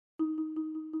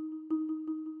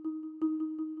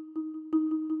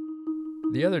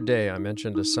The other day I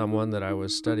mentioned to someone that I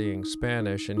was studying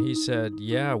Spanish, and he said,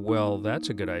 yeah, well, that's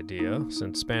a good idea,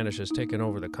 since Spanish has taken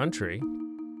over the country.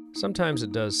 Sometimes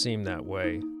it does seem that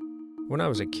way. When I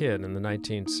was a kid in the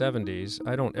 1970s,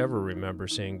 I don't ever remember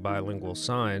seeing bilingual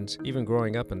signs, even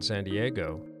growing up in San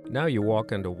Diego. Now you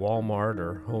walk into Walmart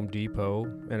or Home Depot,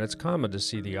 and it's common to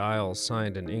see the aisles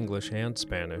signed in English and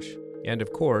Spanish. And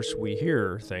of course, we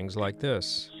hear things like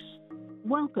this.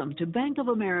 Welcome to Bank of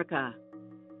America.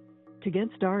 To get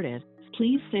started,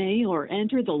 please say or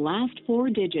enter the last 4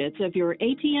 digits of your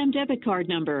ATM debit card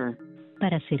number.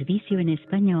 Para servicio en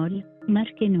español,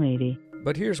 marque 9.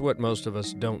 But here's what most of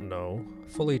us don't know.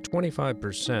 Fully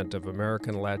 25% of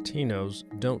American Latinos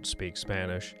don't speak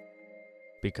Spanish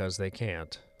because they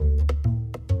can't.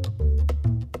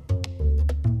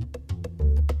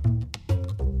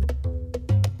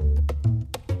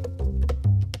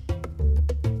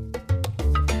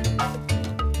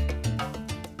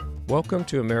 Welcome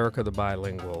to America the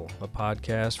Bilingual, a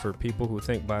podcast for people who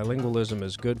think bilingualism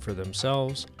is good for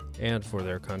themselves and for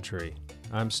their country.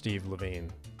 I'm Steve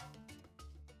Levine.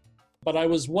 But I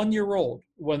was 1 year old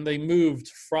when they moved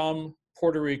from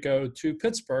Puerto Rico to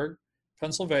Pittsburgh,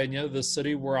 Pennsylvania, the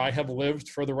city where I have lived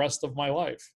for the rest of my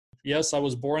life. Yes, I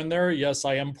was born there. Yes,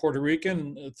 I am Puerto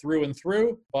Rican through and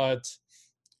through. But,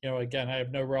 again, I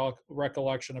have no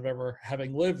recollection of ever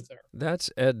having lived there. That's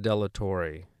Ed De La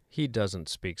Torre. He doesn't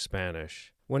speak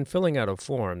Spanish. When filling out a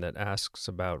form that asks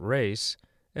about race,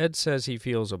 Ed says he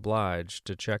feels obliged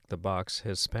to check the box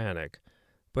Hispanic,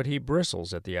 but he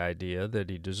bristles at the idea that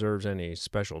he deserves any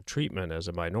special treatment as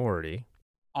a minority.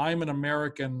 I'm an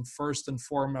American first and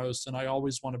foremost, and I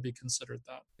always want to be considered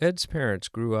that. Ed's parents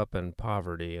grew up in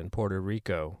poverty in Puerto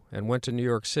Rico and went to New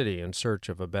York City in search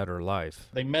of a better life.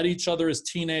 They met each other as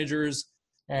teenagers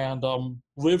and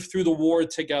lived through the war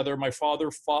together. My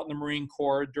father fought in the Marine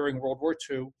Corps during World War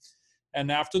II. And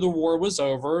after the war was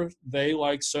over, they,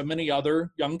 like so many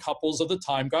other young couples of the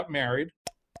time, got married.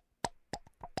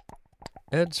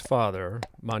 Ed's father,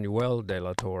 Manuel De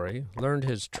La Torre, learned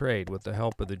his trade with the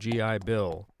help of the GI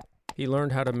Bill. He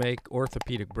learned how to make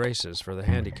orthopedic braces for the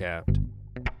handicapped.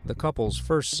 The couple's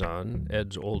first son,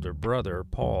 Ed's older brother,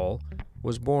 Paul,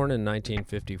 was born in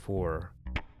 1954.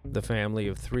 The family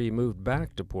of 3 moved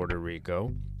back to Puerto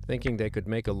Rico, thinking they could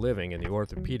make a living in the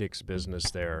orthopedics business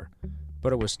there,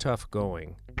 but it was tough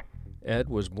going. Ed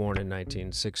was born in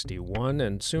 1961,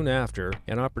 and soon after,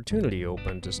 an opportunity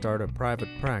opened to start a private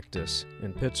practice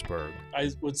in Pittsburgh. I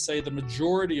would say the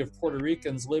majority of Puerto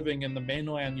Ricans living in the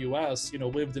mainland U.S.,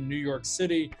 lived in New York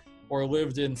City or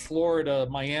lived in Florida,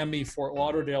 Miami, Fort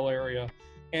Lauderdale area,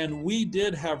 and we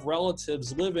did have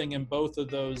relatives living in both of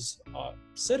those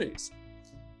cities.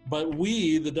 But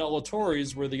we, the De La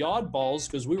Torres, were the oddballs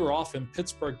because we were off in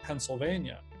Pittsburgh,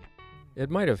 Pennsylvania. It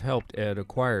might have helped Ed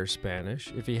acquire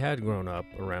Spanish if he had grown up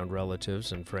around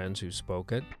relatives and friends who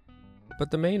spoke it. But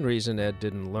the main reason Ed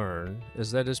didn't learn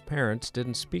is that his parents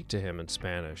didn't speak to him in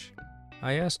Spanish.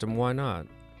 I asked him why not.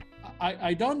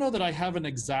 I don't know that I have an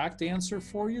exact answer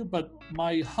for you, but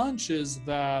my hunch is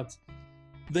that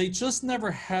they just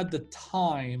never had the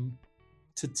time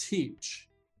to teach.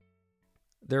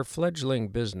 Their fledgling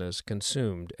business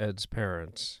consumed Ed's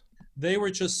parents. They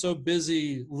were just so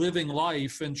busy living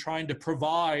life and trying to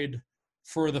provide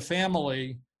for the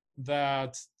family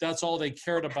that that's all they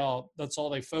cared about. That's all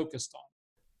they focused on.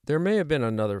 There may have been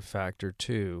another factor,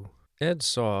 too. Ed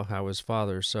saw how his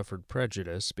father suffered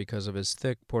prejudice because of his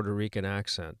thick Puerto Rican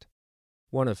accent.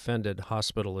 One offended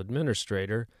hospital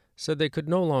administrator said they could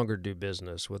no longer do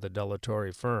business with a De La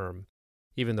Torre firm,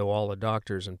 even though all the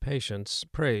doctors and patients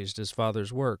praised his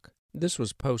father's work. This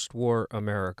was post-war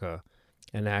America.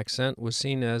 An accent was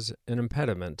seen as an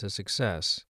impediment to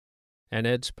success. And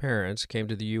Ed's parents came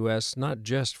to the U.S. not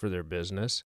just for their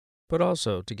business, but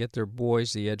also to get their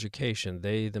boys the education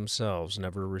they themselves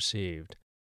never received,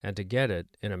 and to get it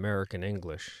in American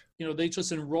English. They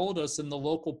just enrolled us in the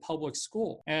local public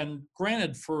school. And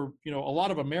granted, for, a lot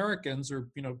of Americans or,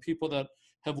 people that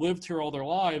have lived here all their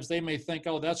lives, they may think,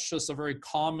 oh, that's just a very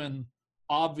common,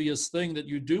 obvious thing that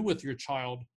you do with your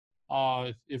child.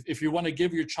 If you want to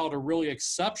give your child a really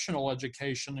exceptional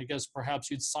education, I guess perhaps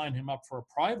you'd sign him up for a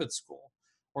private school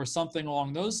or something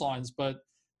along those lines. But,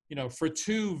 for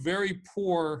 2 very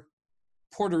poor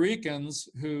Puerto Ricans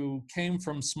who came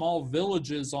from small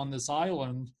villages on this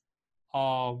island,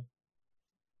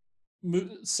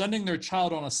 sending their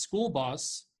child on a school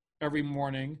bus every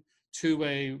morning to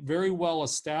a very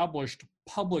well-established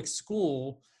public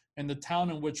school in the town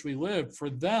in which we lived, for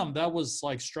them, that was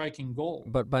like striking gold.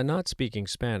 But by not speaking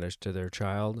Spanish to their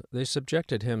child, they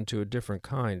subjected him to a different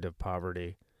kind of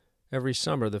poverty. Every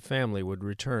summer, the family would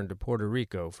return to Puerto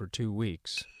Rico for 2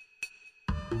 weeks.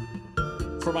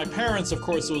 For my parents, of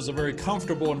course, it was a very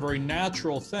comfortable and very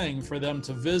natural thing for them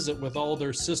to visit with all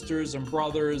their sisters and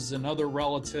brothers and other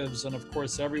relatives. And of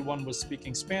course, everyone was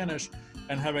speaking Spanish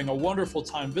and having a wonderful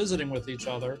time visiting with each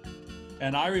other.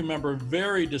 And I remember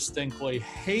very distinctly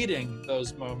hating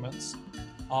those moments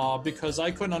because I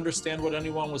couldn't understand what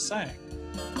anyone was saying.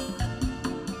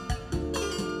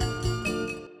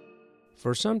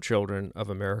 For some children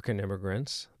of American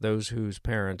immigrants, those whose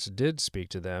parents did speak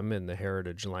to them in the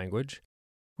heritage language,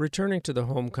 returning to the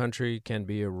home country can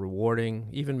be a rewarding,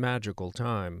 even magical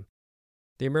time.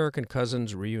 The American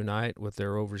cousins reunite with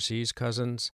their overseas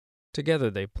cousins.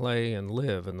 Together they play and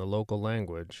live in the local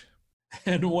language.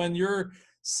 And when you're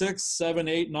 6, 7,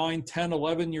 8, 9, 10,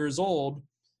 11 years old,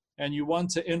 and you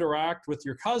want to interact with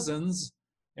your cousins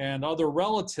and other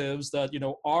relatives that,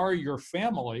 are your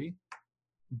family,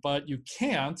 but you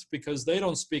can't because they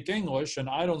don't speak English and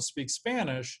I don't speak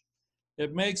Spanish,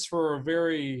 it makes for a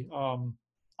very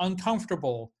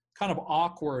uncomfortable, kind of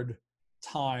awkward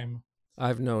time.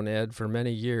 I've known Ed for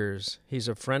many years. He's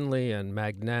a friendly and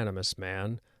magnanimous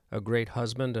man, a great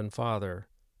husband and father.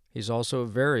 He's also a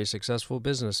very successful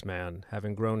businessman,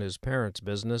 having grown his parents'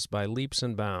 business by leaps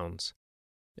and bounds.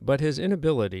 But his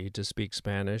inability to speak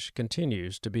Spanish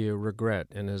continues to be a regret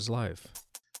in his life.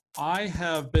 I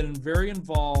have been very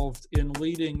involved in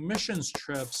leading missions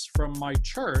trips from my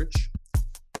church,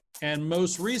 and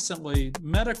most recently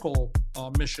medical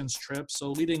missions trips,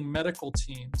 so leading medical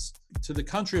teams to the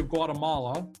country of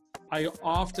Guatemala. I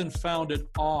often found it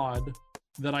odd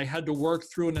that I had to work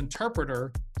through an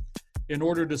interpreter in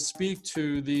order to speak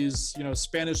to these,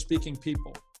 Spanish-speaking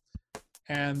people.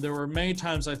 And there were many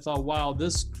times I thought, wow,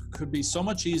 this could be so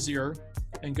much easier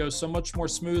and go so much more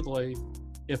smoothly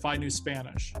if I knew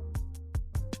Spanish.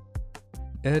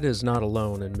 Ed is not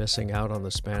alone in missing out on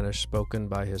the Spanish spoken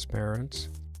by his parents.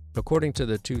 According to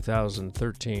the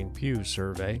 2013 Pew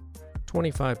survey,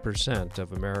 25%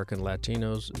 of American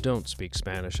Latinos don't speak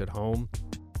Spanish at home,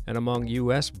 and among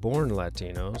U.S.-born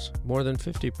Latinos, more than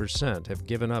 50% have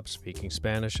given up speaking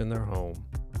Spanish in their home.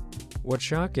 What's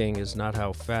shocking is not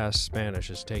how fast Spanish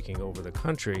is taking over the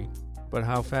country, but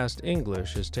how fast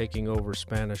English is taking over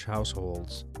Spanish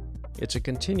households. It's a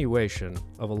continuation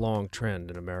of a long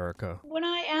trend in America. When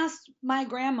I asked my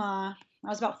grandma, I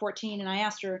was about 14, and I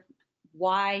asked her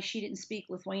why she didn't speak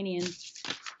Lithuanian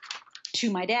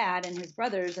to my dad and his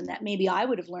brothers, and that maybe I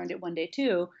would have learned it one day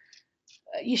too.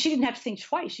 She didn't have to think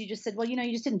twice. She just said, well,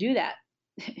 you just didn't do that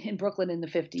in Brooklyn in the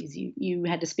 50s. You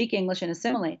had to speak English and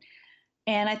assimilate.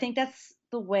 And I think that's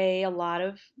the way a lot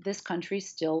of this country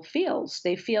still feels.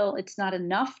 They feel it's not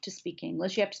enough to speak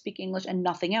English. You have to speak English and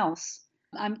nothing else.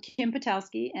 I'm Kim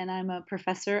Patowski, and I'm a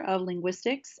professor of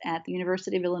linguistics at the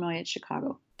University of Illinois at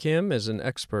Chicago. Kim is an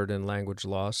expert in language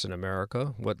loss in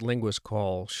America, what linguists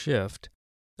call shift.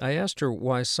 I asked her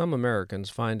why some Americans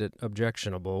find it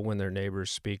objectionable when their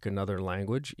neighbors speak another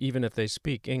language, even if they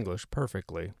speak English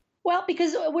perfectly. Well,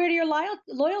 because where do your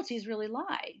loyalties really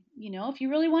lie? If you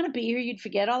really want to be here, you'd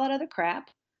forget all that other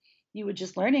crap. You would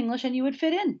just learn English and you would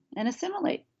fit in and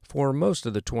assimilate. For most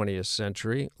of the 20th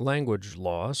century, language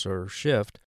loss, or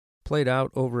shift, played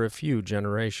out over a few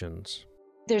generations.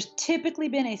 There's typically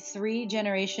been a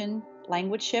 3-generation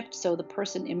language shift. So the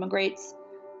person immigrates,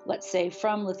 let's say,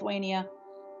 from Lithuania,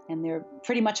 and they're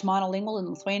pretty much monolingual in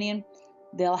Lithuanian.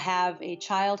 They'll have a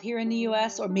child here in the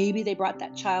U.S., or maybe they brought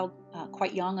that child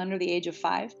quite young, under the age of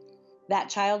 5. That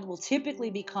child will typically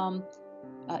become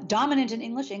dominant in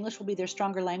English. English will be their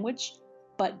stronger language.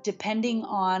 But depending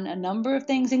on a number of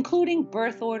things, including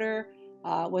birth order,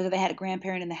 whether they had a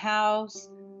grandparent in the house,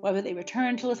 whether they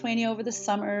returned to Lithuania over the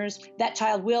summers, that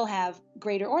child will have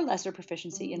greater or lesser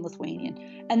proficiency in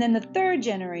Lithuanian. And then the 3rd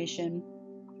generation,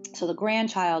 so the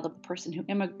grandchild of the person who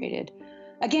immigrated,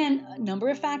 again, a number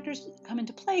of factors come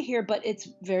into play here, but it's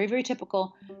very, very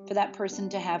typical for that person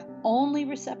to have only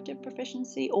receptive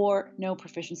proficiency or no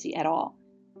proficiency at all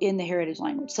in the heritage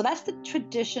language. So that's the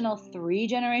traditional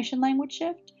 3-generation language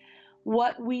shift.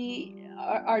 What we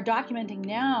are documenting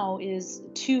now is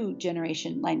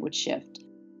 2-generation language shift.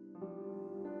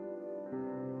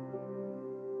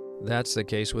 That's the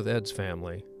case with Ed's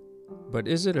family. But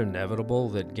is it inevitable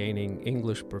that gaining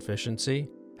English proficiency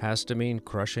has to mean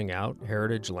crushing out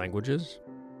heritage languages?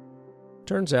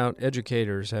 Turns out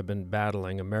educators have been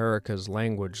battling America's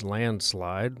language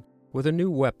landslide with a new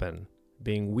weapon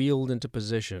being wheeled into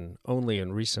position only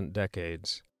in recent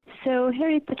decades. So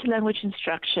heritage language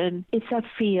instruction is a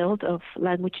field of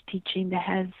language teaching that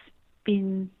has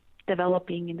been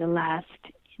developing in the last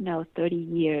 30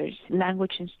 years,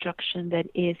 language instruction that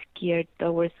is geared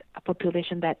towards a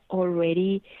population that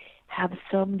already have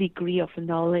some degree of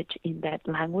knowledge in that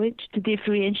language to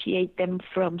differentiate them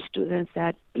from students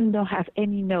that don't have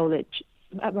any knowledge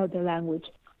about the language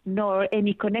nor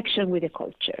any connection with the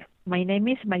culture. My name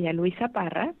is Maria Luisa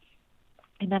Parra,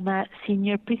 and I'm a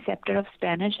senior preceptor of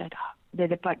Spanish at the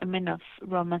Department of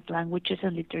Romance Languages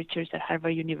and Literatures at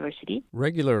Harvard University.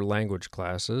 Regular language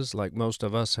classes, like most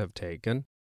of us have taken,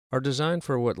 are designed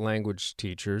for what language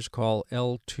teachers call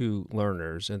L2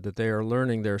 learners, and that they are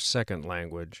learning their second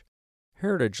language.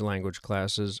 Heritage language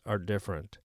classes are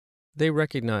different. They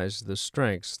recognize the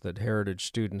strengths that heritage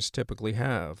students typically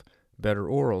have, better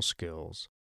oral skills,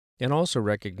 and also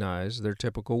recognize their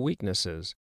typical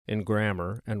weaknesses in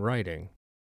grammar and writing.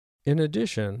 In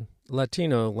addition,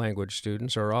 Latino language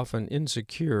students are often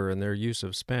insecure in their use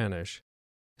of Spanish,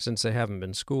 since they haven't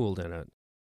been schooled in it.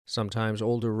 Sometimes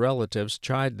older relatives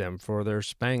chide them for their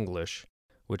Spanglish,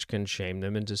 which can shame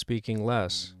them into speaking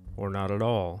less, or not at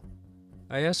all.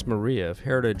 I asked Maria if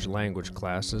heritage language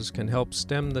classes can help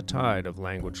stem the tide of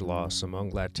language loss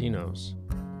among Latinos.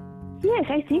 Yes,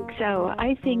 I think so.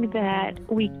 I think that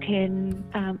we can,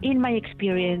 in my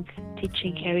experience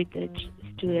teaching heritage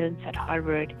students at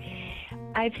Harvard,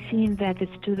 I've seen that the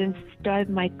students start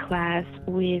my class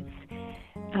with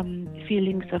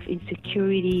feelings of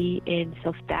insecurity and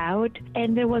self-doubt.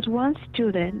 And there was one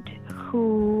student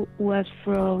who was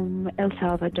from El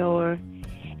Salvador,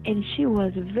 and she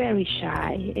was very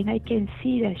shy, and I can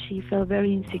see that she felt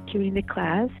very insecure in the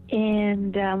class.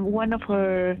 And one of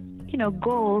her,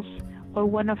 goals or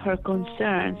one of her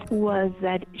concerns was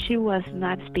that she was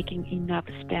not speaking enough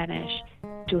Spanish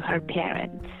to her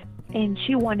parents, and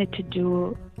she wanted to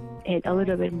do it a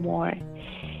little bit more.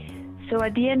 So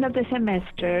at the end of the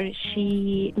semester,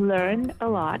 she learned a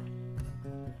lot,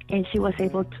 and she was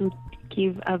able to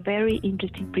give a very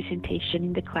interesting presentation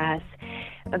in the class,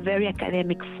 a very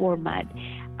academic format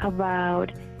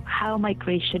about how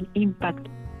migration impacts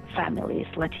families,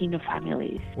 Latino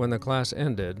families. When the class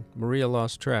ended, Maria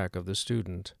lost track of the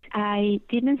student. I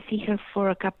didn't see her for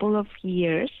a couple of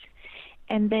years,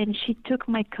 and then she took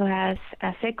my class,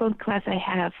 a second class I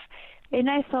have, and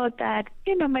I thought that,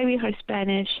 maybe her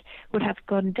Spanish would have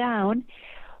gone down,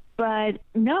 but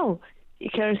no,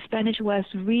 her Spanish was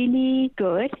really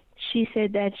good. She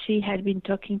said that she had been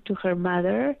talking to her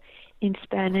mother in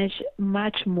Spanish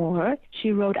much more.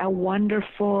 She wrote a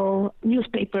wonderful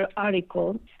newspaper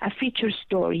article, a feature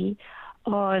story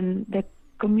on the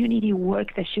community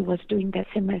work that she was doing that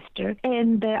semester.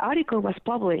 And the article was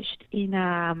published in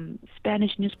a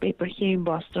Spanish newspaper here in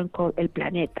Boston called El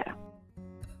Planeta.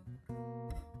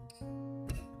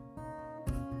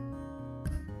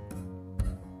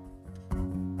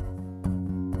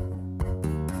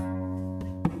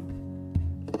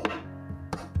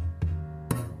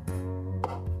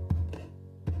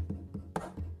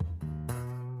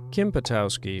 Kim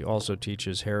Potowski also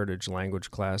teaches heritage language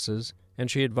classes,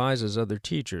 and she advises other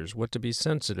teachers what to be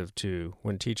sensitive to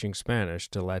when teaching Spanish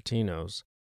to Latinos.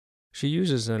 She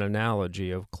uses an analogy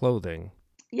of clothing.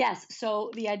 Yes,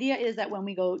 so the idea is that when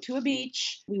we go to a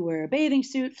beach, we wear a bathing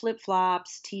suit,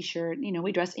 flip-flops, t-shirt,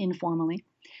 we dress informally.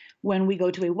 When we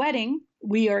go to a wedding,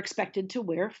 we are expected to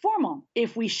wear formal.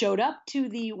 If we showed up to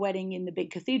the wedding in the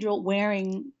big cathedral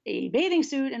wearing a bathing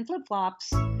suit and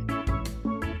flip-flops,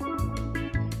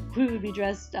 we would be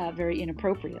dressed very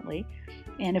inappropriately.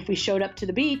 And if we showed up to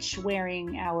the beach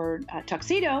wearing our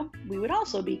tuxedo, we would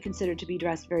also be considered to be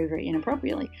dressed very, very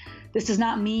inappropriately. This does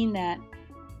not mean that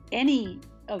any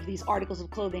of these articles of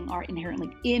clothing are inherently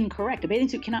incorrect. A bathing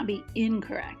suit cannot be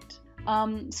incorrect.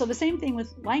 So the same thing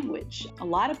with language. A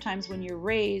lot of times when you're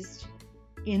raised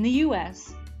in the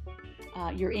U.S.,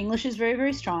 your English is very,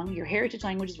 very strong. Your heritage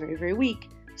language is very, very weak.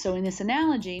 So in this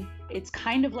analogy, it's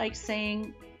kind of like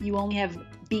saying you only have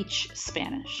beach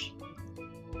Spanish.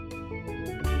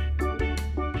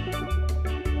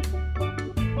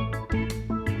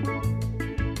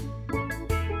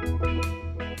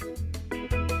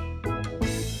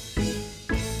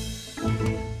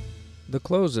 The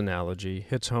clothes analogy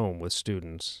hits home with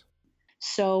students.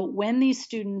 So when these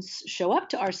students show up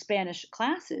to our Spanish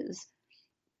classes,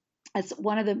 that's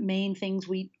one of the main things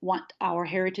we want our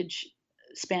heritage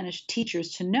Spanish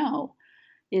teachers to know,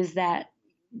 is that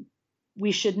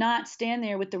we should not stand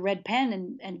there with the red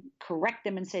pen and correct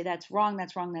them and say, that's wrong,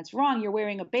 that's wrong, that's wrong. You're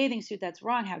wearing a bathing suit, that's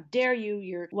wrong. How dare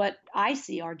you? What I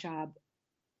see our job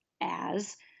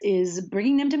as is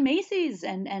bringing them to Macy's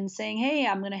and saying, hey,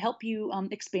 I'm going to help you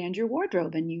expand your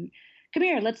wardrobe. And you come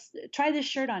here, let's try this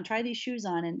shirt on, try these shoes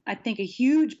on. And I think a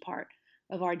huge part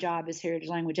of our job as heritage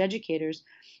language educators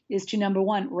is to, number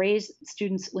one, raise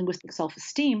students' linguistic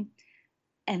self-esteem.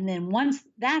 And then once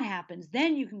that happens,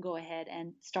 then you can go ahead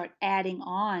and start adding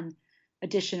on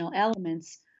additional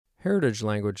elements. Heritage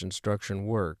language instruction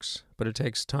works, but it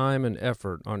takes time and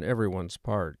effort on everyone's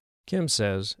part. Kim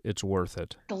says it's worth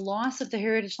it. The loss of the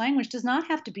heritage language does not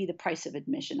have to be the price of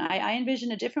admission. I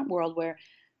envision a different world where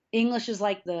English is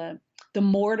like the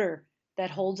mortar that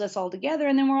holds us all together,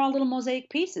 and then we're all little mosaic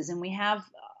pieces, and we have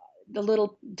the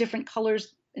little different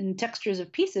colors and textures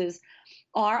of pieces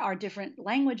are our different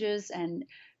languages and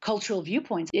cultural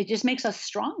viewpoints. It just makes us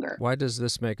stronger. Why does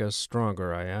this make us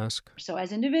stronger, I ask? So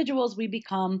as individuals,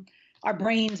 our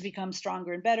brains become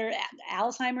stronger and better.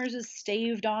 Alzheimer's is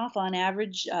staved off on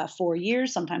average 4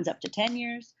 years, sometimes up to 10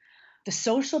 years. The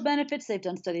social benefits, they've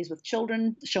done studies with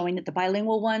children showing that the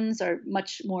bilingual ones are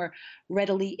much more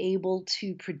readily able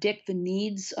to predict the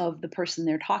needs of the person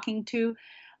they're talking to.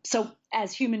 So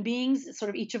as human beings, sort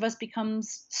of each of us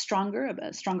becomes stronger,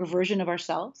 a stronger version of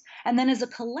ourselves. And then as a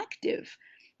collective,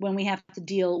 when we have to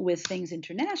deal with things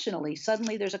internationally,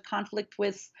 suddenly there's a conflict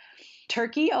with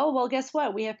Turkey. Oh, well, guess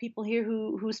what? We have people here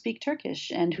who speak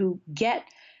Turkish and who get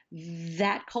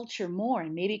that culture more,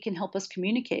 and maybe it can help us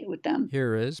communicate with them.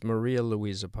 Here is Maria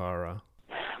Luisa Parra.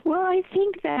 Well, I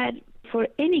think that for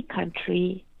any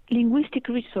country, linguistic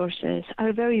resources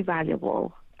are very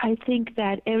valuable. I think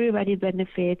that everybody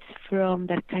benefits from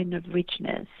that kind of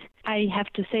richness. I have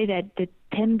to say that the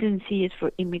tendency is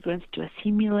for immigrants to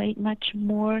assimilate much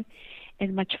more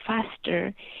and much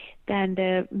faster than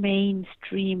the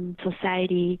mainstream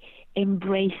society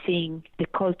embracing the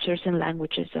cultures and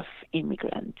languages of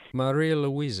immigrants. Maria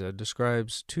Luisa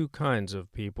describes two kinds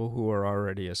of people who are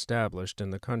already established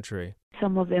in the country.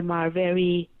 Some of them are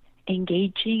very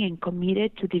engaging and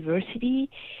committed to diversity,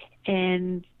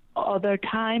 and other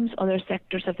times, other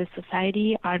sectors of the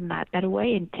society are not that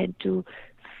way and tend to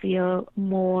feel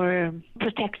more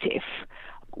protective,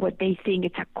 what they think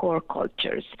it's a core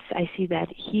cultures. I see that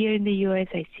here in the U.S.,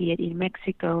 I see it in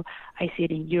Mexico, I see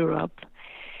it in Europe.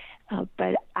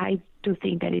 But I do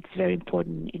think that it's very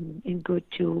important and good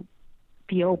to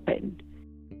be open.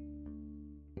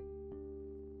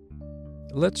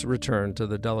 Let's return to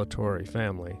the Della Torre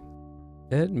family.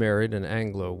 Ed married an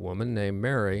Anglo woman named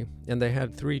Mary, and they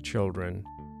had 3 children.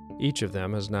 Each of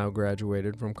them has now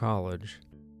graduated from college.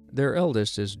 Their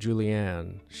eldest is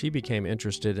Julianne. She became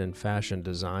interested in fashion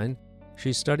design.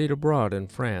 She studied abroad in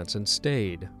France and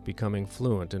stayed, becoming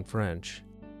fluent in French.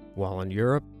 While in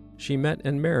Europe, she met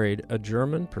and married a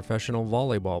German professional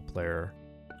volleyball player.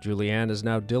 Julianne is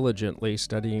now diligently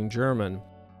studying German.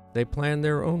 They plan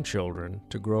their own children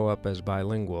to grow up as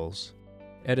bilinguals.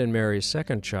 Ed and Mary's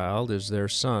second child is their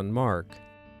son, Mark.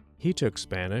 He took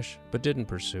Spanish, but didn't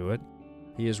pursue it.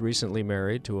 He is recently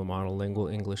married to a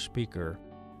monolingual English speaker.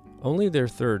 Only their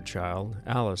third child,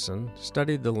 Allison,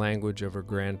 studied the language of her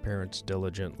grandparents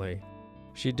diligently.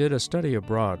 She did a study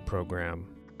abroad program.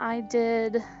 I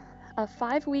did a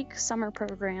 5-week summer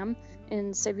program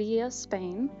in Sevilla,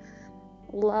 Spain.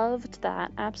 Loved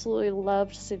that, absolutely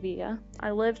loved Sevilla.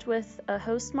 I lived with a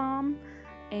host mom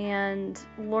and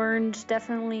learned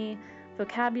definitely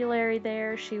vocabulary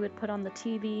there. She would put on the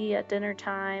TV at dinner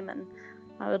time and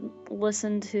I would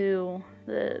listen to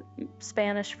the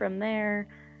Spanish from there.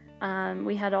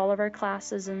 We had all of our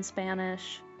classes in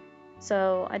Spanish,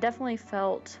 so I definitely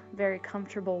felt very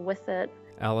comfortable with it.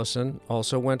 Allison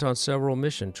also went on several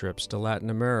mission trips to Latin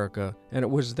America, and it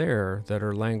was there that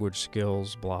her language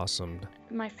skills blossomed.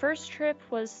 My first trip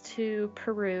was to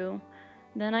Peru.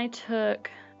 Then I took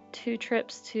 2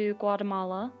 trips to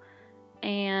Guatemala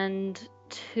and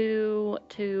 1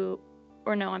 to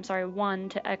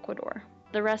Ecuador.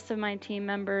 The rest of my team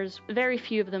members, very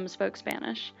few of them spoke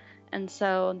Spanish, and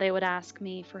so they would ask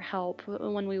me for help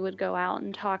when we would go out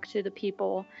and talk to the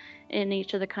people in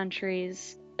each of the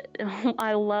countries.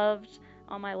 I loved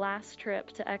on my last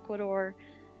trip to Ecuador,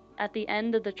 at the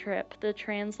end of the trip, the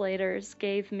translators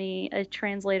gave me a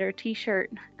translator t-shirt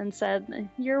and said,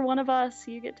 "You're one of us,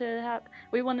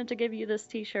 we wanted to give you this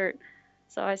t-shirt."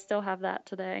 So I still have that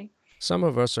today. Some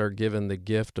of us are given the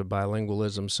gift of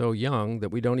bilingualism so young that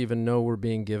we don't even know we're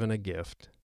being given a gift.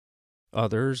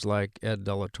 Others, like Ed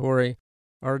Della Torre,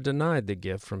 are denied the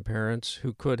gift from parents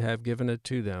who could have given it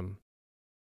to them.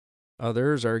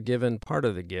 Others are given part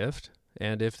of the gift,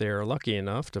 and if they are lucky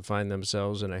enough to find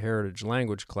themselves in a heritage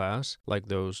language class, like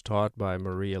those taught by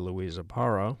Maria Luisa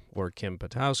Parra or Kim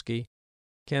Potowski,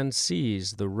 can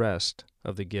seize the rest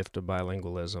of the gift of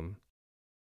bilingualism.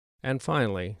 And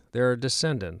finally, there are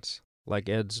descendants, like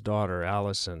Ed's daughter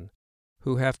Allison,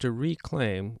 who have to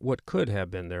reclaim what could have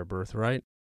been their birthright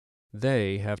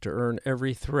They have to earn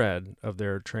every thread of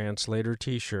their translator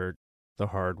t-shirt the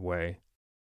hard way.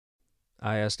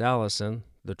 I asked Allison,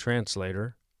 the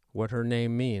translator, what her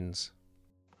name means.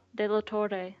 De la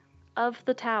Torre, of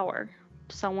the tower.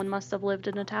 Someone must have lived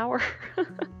in a tower.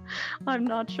 I'm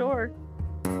not sure.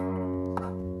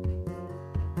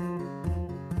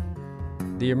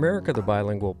 The America the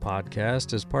Bilingual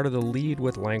podcast is part of the Lead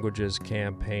with Languages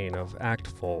campaign of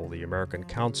ACTFL, the American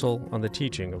Council on the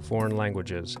Teaching of Foreign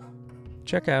Languages.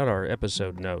 Check out our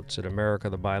episode notes at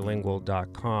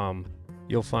americathebilingual.com.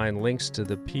 You'll find links to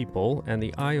the people and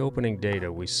the eye-opening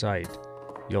data we cite.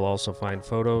 You'll also find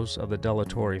photos of the De la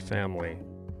Torre family.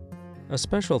 A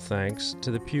special thanks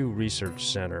to the Pew Research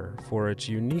Center for its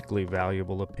uniquely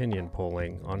valuable opinion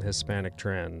polling on Hispanic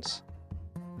trends.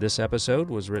 This episode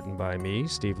was written by me,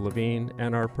 Steve Levine,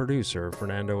 and our producer,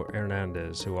 Fernando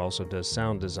Hernandez, who also does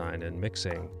sound design and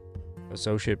mixing.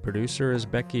 Associate producer is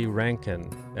Becky Rankin.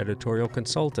 Editorial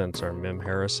consultants are Mim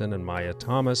Harrison and Maya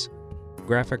Thomas.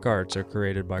 Graphic arts are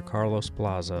created by Carlos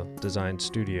Plaza, Design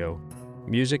Studio.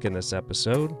 Music in this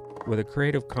episode, with a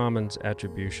Creative Commons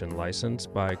Attribution license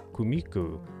by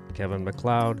Kumiku, Kevin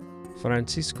MacLeod,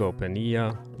 Francisco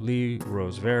Penilla, Lee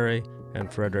Rosevere,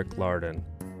 and Frederick Larden.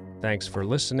 Thanks for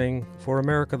listening. For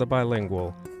America the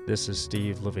Bilingual, this is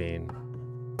Steve Levine.